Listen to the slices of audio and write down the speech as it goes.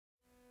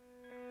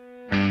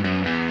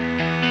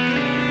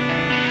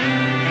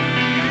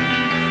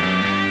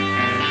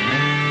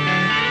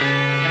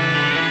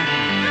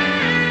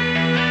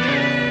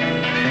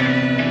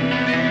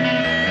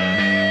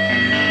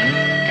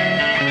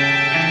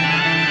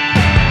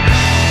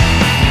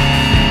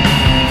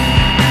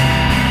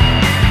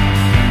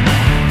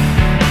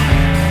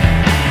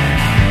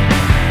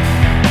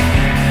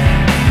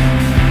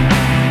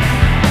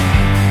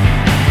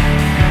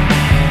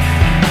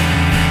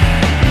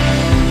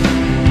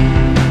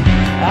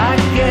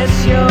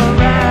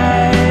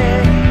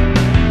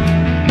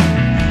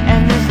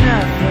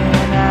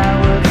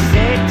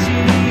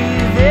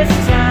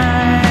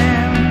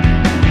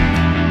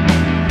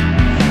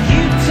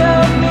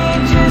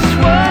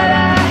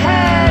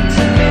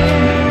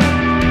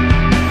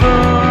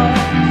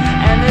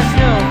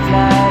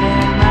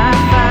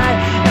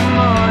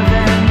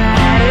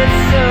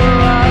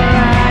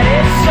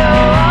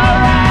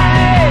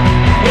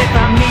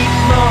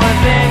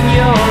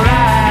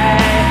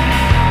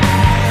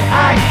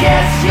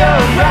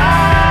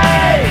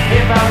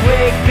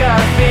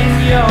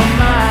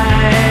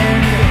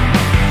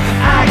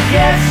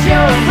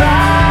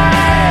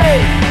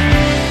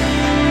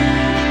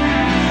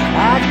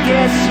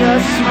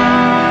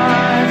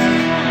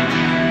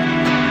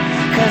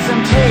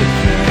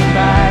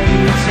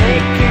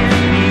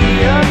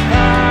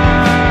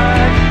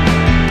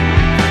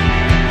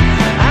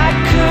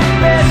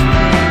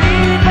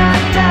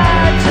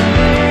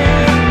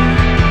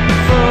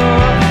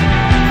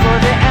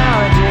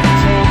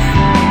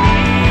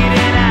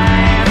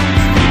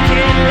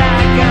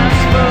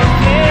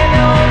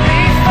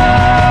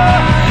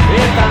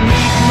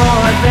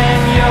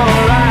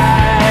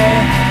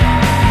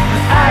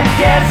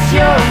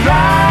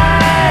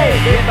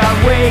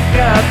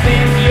wake up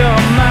in your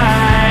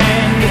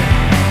mind,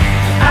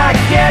 I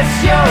guess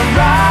you're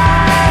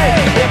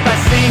right. If I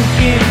sink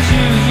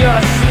into your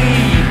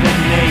sleep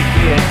and make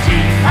it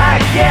deep, I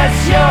guess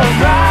you're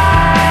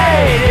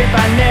right. If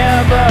I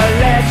never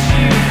let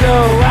you go,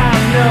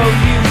 I'll know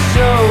you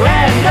so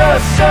and oh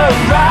so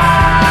right.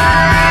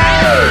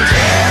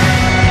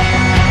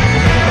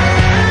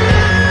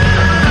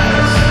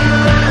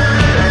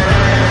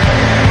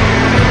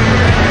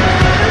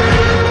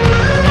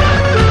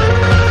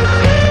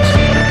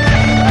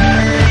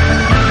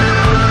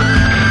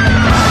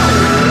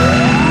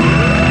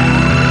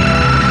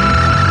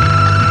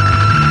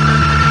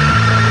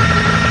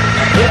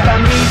 If I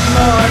meet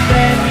more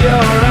than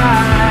your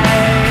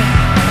eye,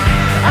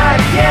 I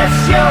guess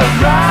you're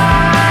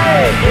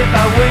right. If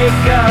I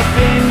wake up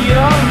in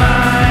your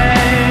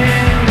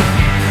mind,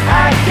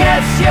 I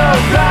guess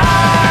you're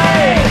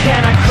right.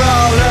 Can I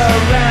crawl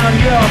around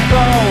your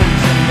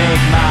bones and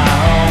make my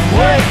home?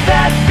 Would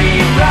that be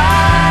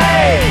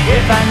right?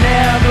 If I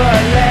never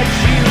let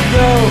you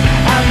go,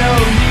 I know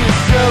you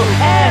so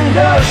and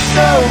oh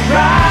so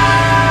right.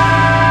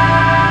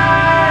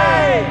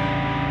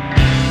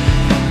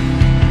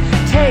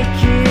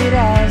 Take it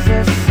as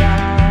a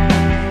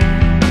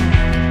sign,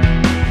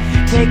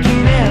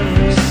 taking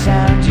every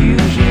sound you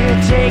hear,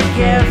 take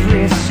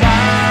every sign.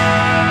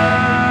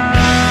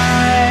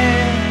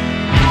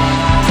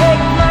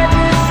 Take my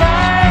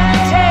desire,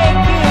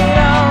 take it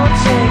all,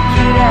 take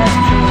it as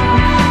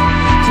proof.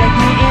 Take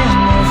me in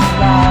this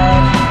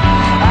life,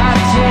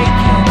 I've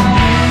taken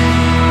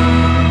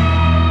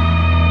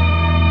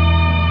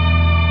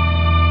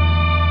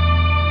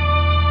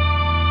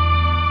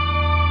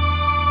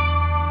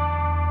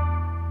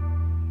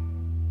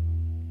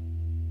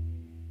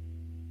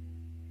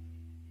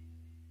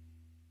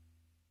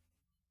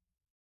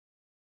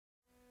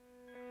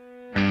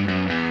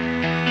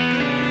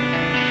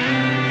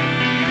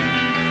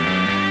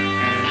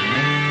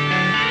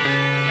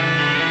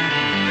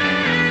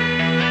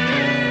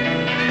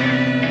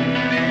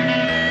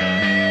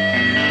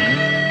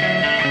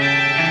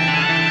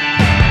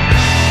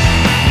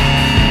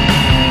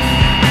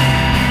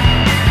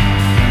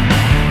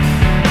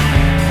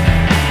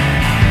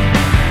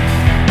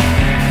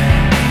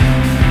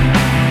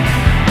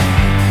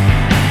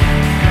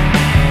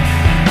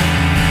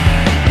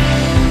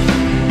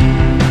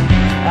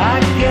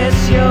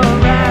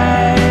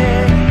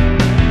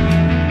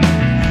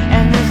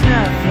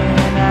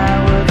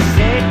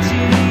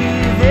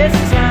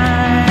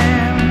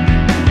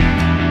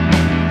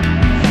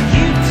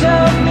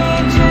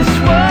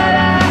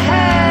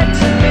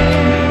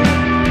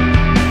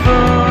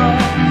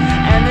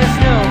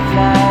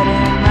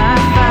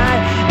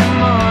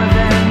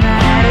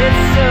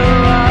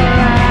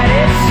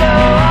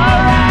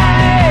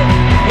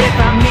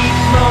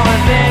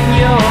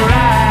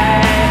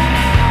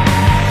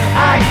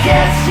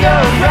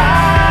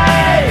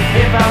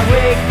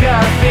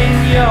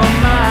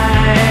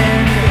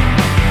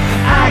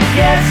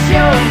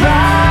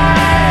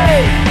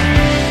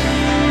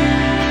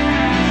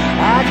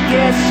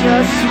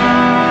you're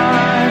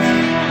smart,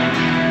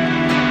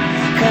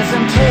 'cause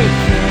I'm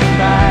taken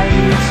by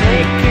you,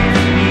 taking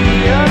me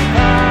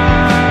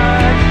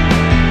apart.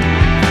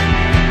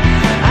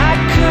 I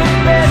could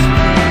best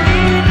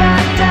believe I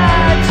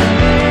died to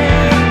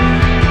live,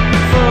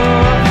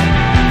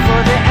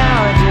 for the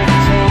hour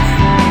dictates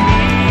the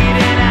need,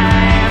 and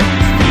I am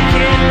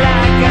speaking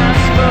like I'm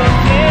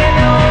spoken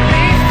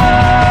only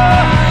for.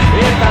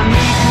 If I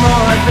meet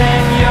more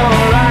than your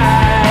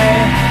eye,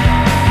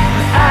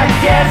 I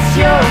guess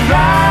you're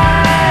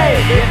right.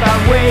 If I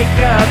wake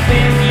up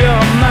in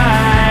your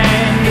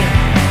mind,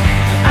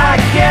 I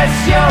guess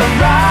you're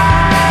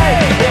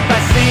right. If I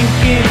sink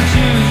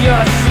into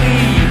your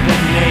sleep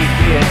and make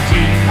it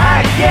deep, I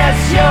guess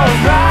you're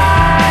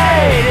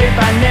right. If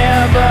I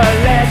never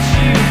let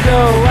you go,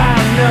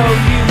 I'll know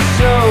you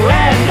so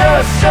and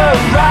oh so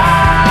right.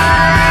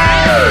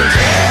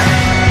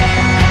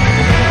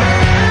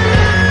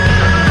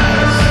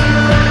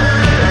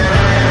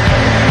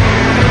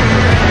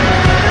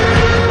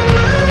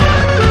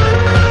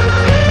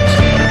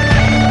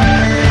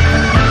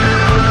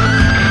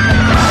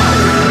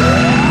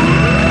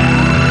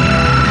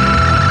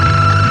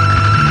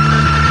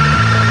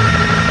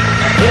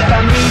 If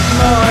I meet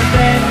more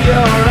than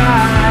your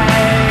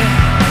eye,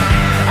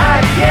 I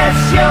guess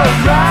you're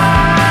right.